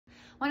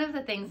One of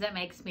the things that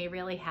makes me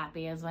really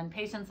happy is when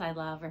patients I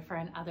love refer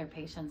in other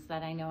patients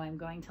that I know I'm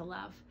going to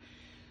love.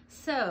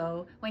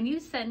 So when you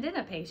send in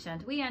a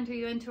patient, we enter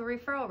you into a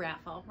referral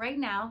raffle. Right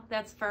now,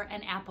 that's for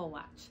an Apple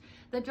Watch.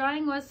 The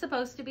drawing was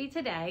supposed to be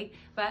today,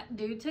 but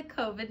due to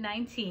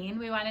COVID-19,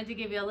 we wanted to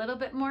give you a little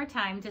bit more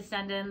time to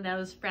send in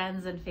those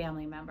friends and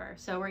family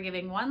members. So we're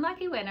giving one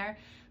lucky winner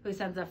who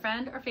sends a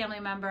friend or family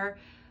member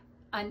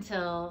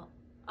until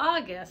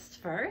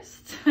August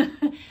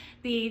 1st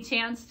the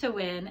chance to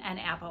win an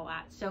Apple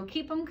Watch. So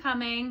keep them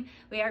coming.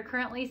 We are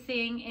currently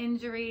seeing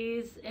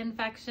injuries,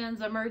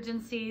 infections,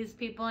 emergencies,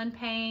 people in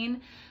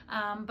pain,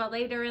 but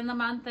later in the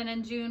month and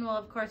in June we'll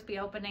of course be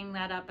opening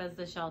that up as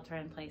the shelter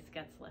in place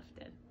gets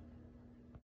lifted.